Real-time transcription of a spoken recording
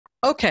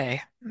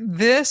Okay,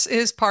 this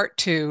is part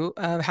two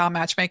of how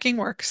matchmaking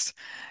works,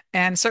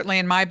 and certainly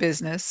in my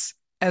business,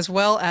 as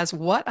well as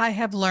what I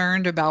have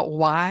learned about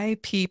why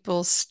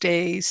people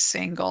stay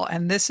single.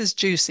 And this is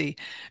juicy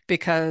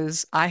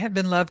because I have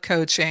been love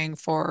coaching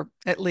for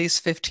at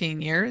least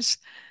 15 years.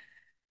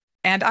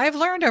 And I've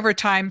learned over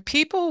time,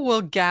 people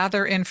will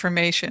gather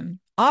information.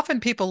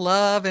 Often people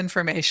love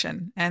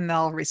information and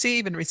they'll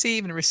receive and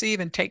receive and receive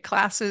and take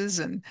classes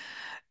and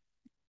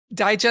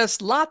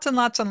digest lots and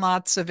lots and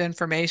lots of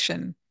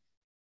information.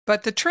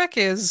 But the trick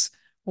is,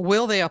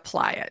 will they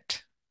apply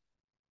it?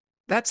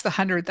 That's the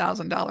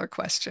 $100,000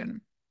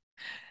 question.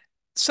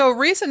 So,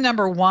 reason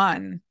number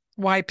one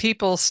why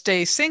people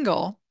stay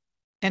single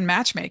in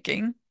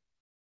matchmaking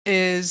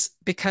is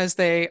because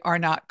they are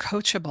not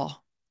coachable.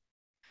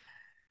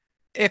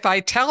 If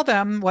I tell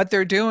them what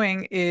they're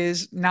doing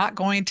is not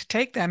going to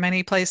take them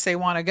any place they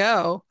want to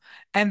go,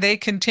 and they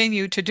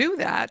continue to do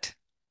that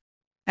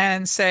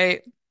and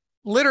say,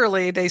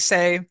 literally, they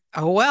say,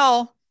 oh,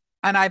 well,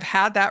 and I've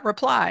had that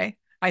reply.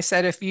 I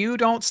said, if you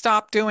don't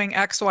stop doing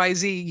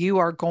XYZ, you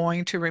are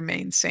going to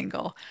remain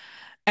single.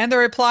 And the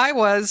reply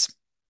was,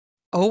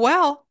 oh,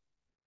 well,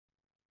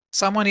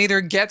 someone either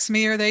gets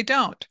me or they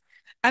don't.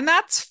 And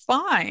that's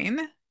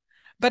fine.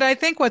 But I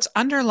think what's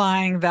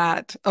underlying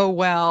that, oh,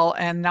 well,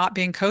 and not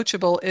being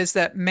coachable is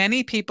that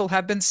many people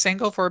have been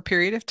single for a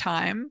period of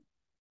time,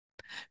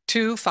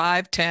 2,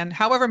 5, 10,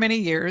 however many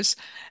years.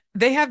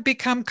 They have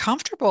become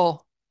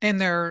comfortable in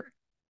their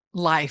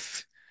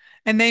life.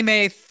 And they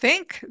may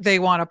think they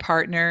want a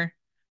partner,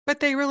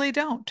 but they really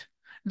don't.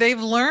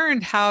 They've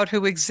learned how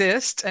to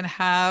exist and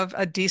have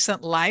a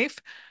decent life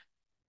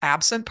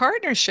absent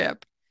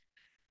partnership.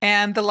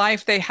 And the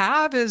life they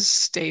have is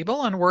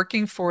stable and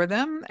working for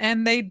them,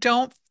 and they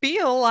don't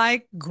feel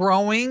like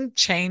growing,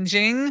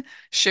 changing,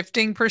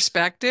 shifting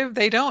perspective.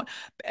 They don't,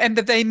 and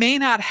that they may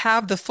not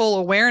have the full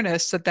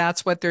awareness that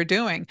that's what they're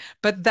doing,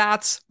 but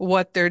that's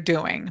what they're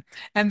doing.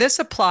 And this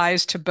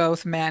applies to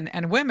both men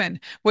and women,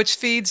 which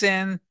feeds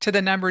in to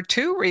the number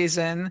two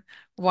reason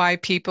why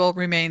people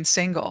remain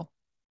single.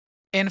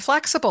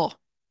 Inflexible,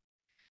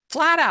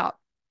 flat out,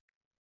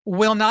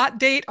 will not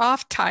date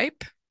off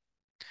type.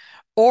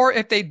 Or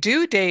if they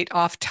do date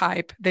off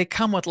type, they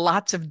come with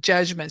lots of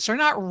judgments. They're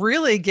not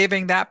really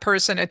giving that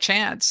person a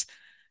chance.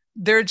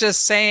 They're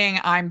just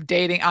saying, I'm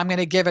dating, I'm going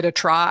to give it a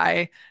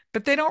try,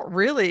 but they don't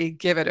really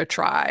give it a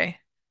try.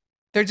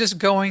 They're just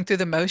going through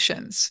the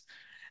motions.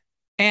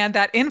 And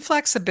that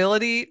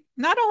inflexibility,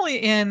 not only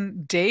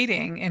in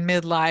dating in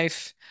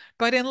midlife,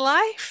 but in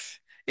life,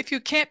 if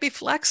you can't be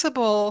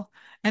flexible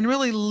and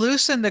really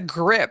loosen the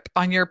grip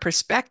on your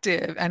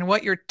perspective and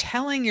what you're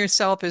telling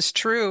yourself is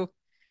true,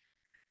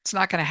 it's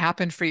not going to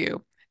happen for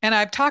you. And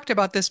I've talked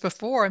about this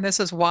before, and this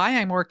is why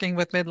I'm working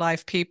with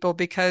midlife people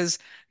because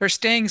they're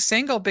staying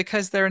single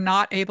because they're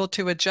not able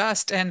to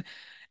adjust. And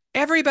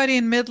everybody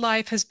in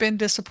midlife has been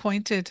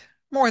disappointed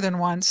more than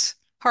once,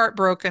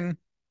 heartbroken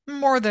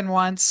more than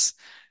once,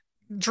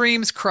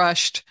 dreams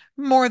crushed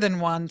more than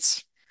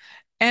once.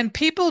 And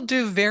people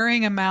do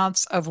varying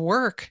amounts of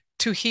work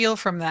to heal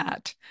from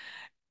that.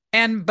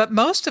 But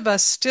most of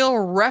us still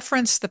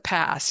reference the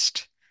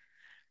past.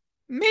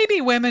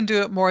 Maybe women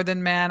do it more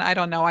than men. I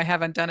don't know. I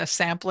haven't done a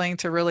sampling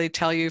to really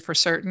tell you for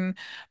certain,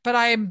 but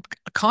I'm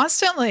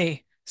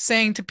constantly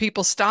saying to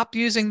people, stop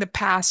using the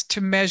past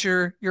to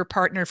measure your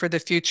partner for the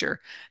future.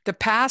 The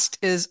past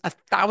is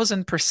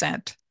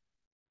 1,000%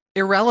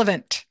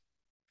 irrelevant.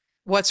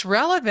 What's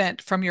relevant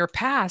from your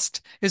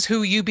past is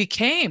who you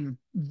became.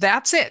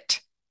 That's it.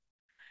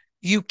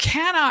 You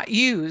cannot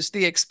use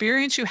the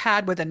experience you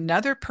had with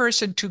another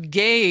person to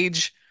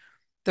gauge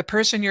the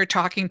person you're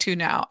talking to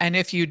now. And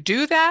if you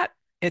do that,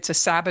 it's a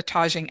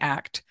sabotaging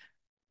act.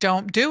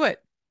 Don't do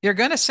it. You're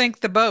going to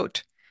sink the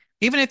boat.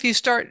 Even if you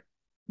start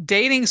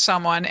dating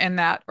someone in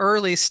that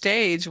early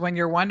stage when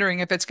you're wondering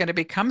if it's going to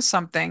become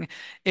something,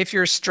 if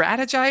you're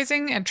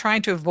strategizing and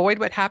trying to avoid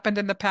what happened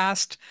in the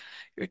past,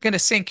 you're going to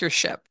sink your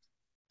ship.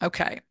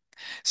 Okay.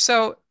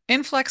 So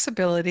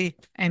inflexibility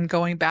and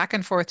going back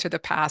and forth to the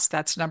past,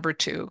 that's number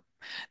two.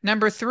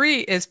 Number three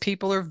is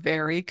people are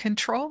very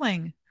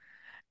controlling.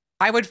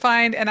 I would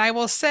find, and I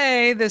will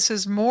say this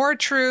is more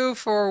true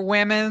for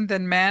women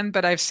than men,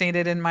 but I've seen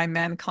it in my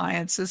men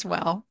clients as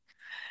well.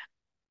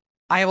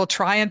 I will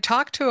try and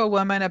talk to a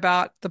woman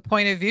about the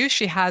point of view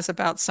she has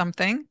about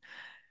something.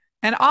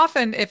 And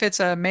often, if it's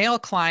a male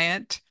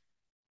client,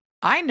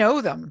 I know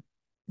them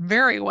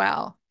very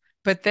well,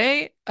 but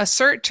they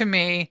assert to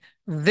me,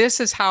 this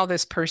is how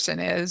this person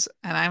is.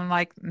 And I'm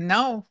like,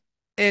 no,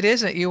 it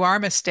isn't. You are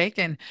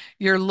mistaken.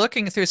 You're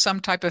looking through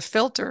some type of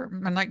filter.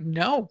 I'm like,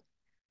 no.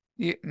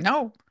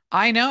 No,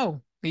 I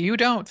know. You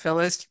don't,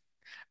 Phyllis.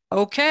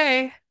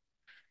 Okay.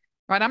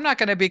 Right. I'm not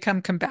going to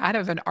become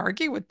combative and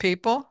argue with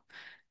people.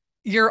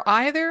 You're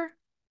either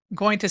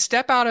going to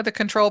step out of the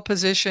control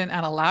position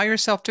and allow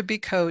yourself to be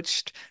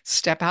coached,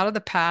 step out of the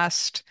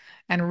past,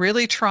 and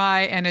really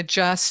try and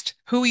adjust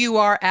who you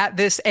are at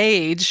this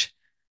age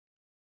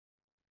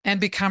and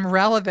become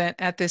relevant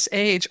at this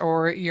age,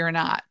 or you're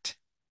not.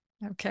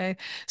 Okay.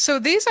 So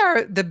these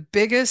are the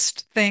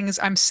biggest things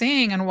I'm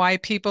seeing and why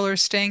people are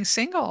staying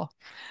single.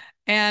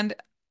 And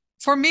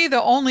for me,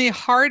 the only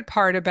hard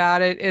part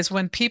about it is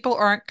when people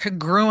aren't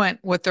congruent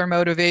with their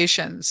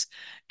motivations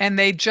and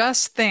they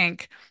just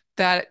think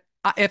that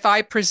if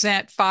I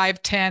present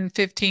 5, 10,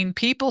 15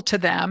 people to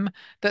them,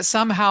 that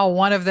somehow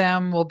one of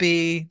them will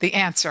be the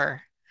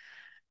answer.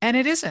 And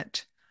it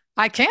isn't.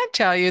 I can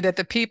tell you that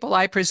the people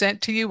I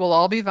present to you will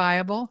all be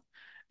viable.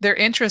 Their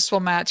interests will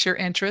match your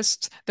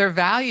interests. Their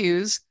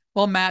values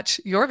will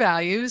match your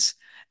values.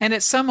 And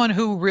it's someone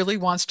who really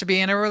wants to be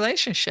in a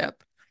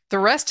relationship. The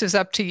rest is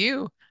up to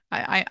you.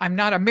 I'm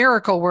not a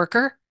miracle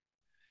worker.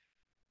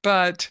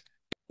 But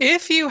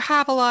if you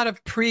have a lot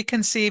of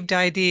preconceived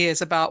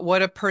ideas about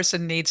what a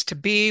person needs to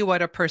be,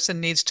 what a person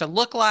needs to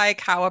look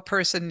like, how a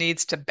person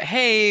needs to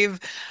behave,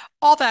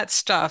 all that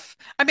stuff.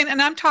 I mean,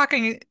 and I'm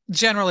talking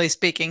generally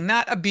speaking,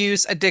 not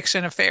abuse,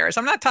 addiction, affairs.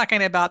 I'm not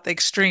talking about the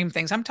extreme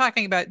things. I'm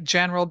talking about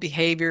general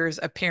behaviors,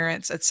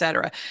 appearance,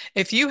 etc.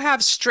 If you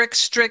have strict,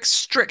 strict,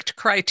 strict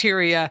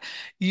criteria,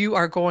 you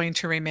are going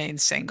to remain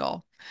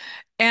single.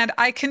 And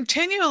I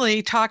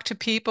continually talk to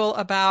people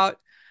about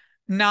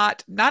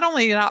not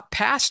only not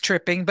past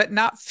tripping, but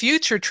not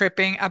future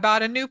tripping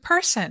about a new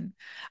person.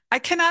 I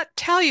cannot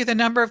tell you the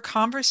number of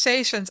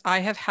conversations I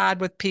have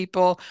had with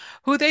people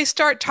who they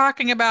start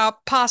talking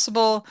about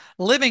possible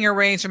living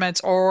arrangements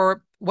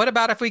or what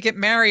about if we get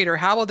married or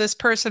how will this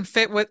person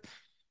fit with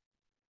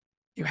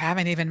you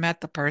haven't even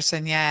met the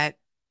person yet.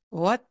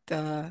 What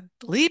the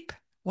bleep?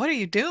 What are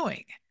you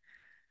doing?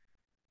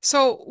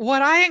 So,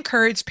 what I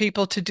encourage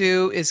people to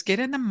do is get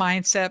in the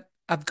mindset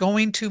of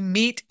going to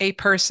meet a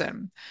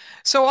person.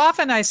 So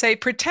often I say,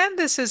 pretend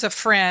this is a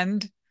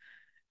friend,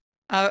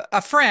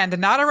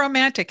 not a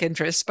romantic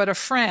interest, but a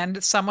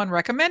friend someone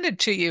recommended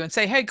to you, and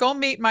say, hey, go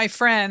meet my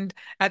friend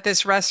at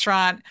this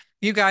restaurant.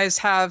 You guys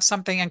have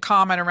something in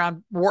common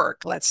around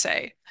work, let's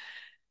say.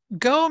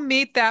 Go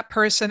meet that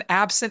person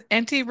absent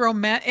any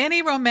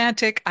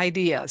romantic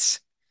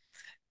ideas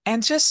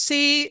and just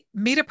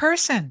meet a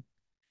person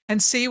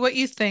and see what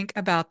you think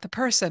about the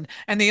person.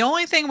 And the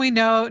only thing we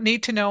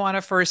need to know on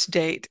a first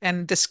date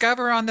and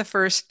discover on the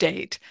first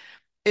date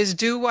is,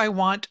 do I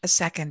want a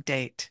second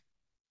date?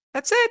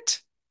 That's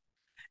it.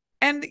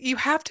 And you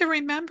have to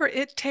remember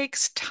it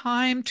takes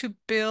time to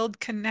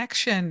build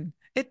connection.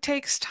 It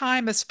takes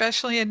time,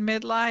 especially in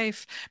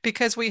midlife,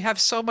 because we have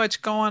so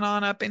much going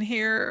on up in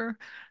here.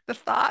 The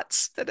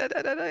thoughts,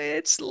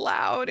 it's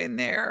loud in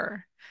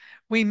there.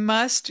 We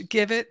must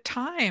give it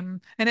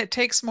time, and it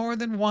takes more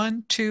than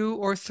one, two,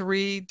 or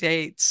three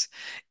dates.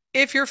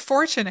 If you're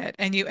fortunate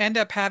and you end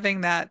up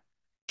having that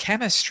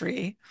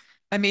chemistry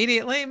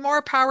immediately,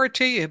 more power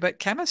to you. But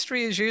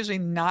chemistry is usually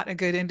not a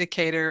good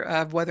indicator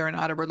of whether or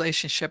not a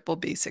relationship will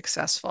be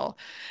successful.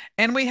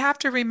 And we have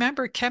to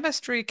remember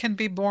chemistry can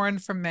be born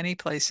from many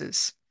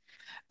places,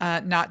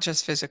 not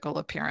just physical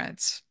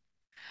appearance.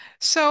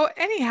 So,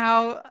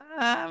 anyhow,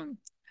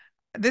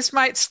 this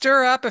might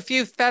stir up a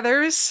few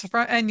feathers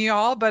in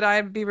y'all, but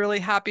I'd be really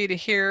happy to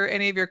hear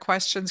any of your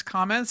questions,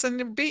 comments,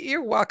 and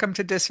you're welcome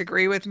to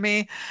disagree with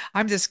me.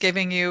 I'm just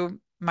giving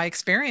you my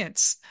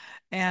experience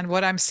and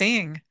what I'm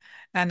seeing.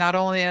 And not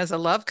only as a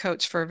love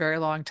coach for a very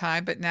long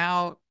time, but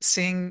now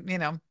seeing,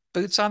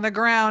 boots on the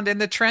ground in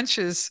the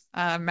trenches,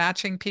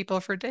 matching people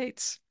for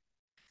dates.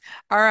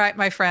 All right,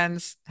 my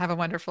friends, have a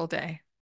wonderful day.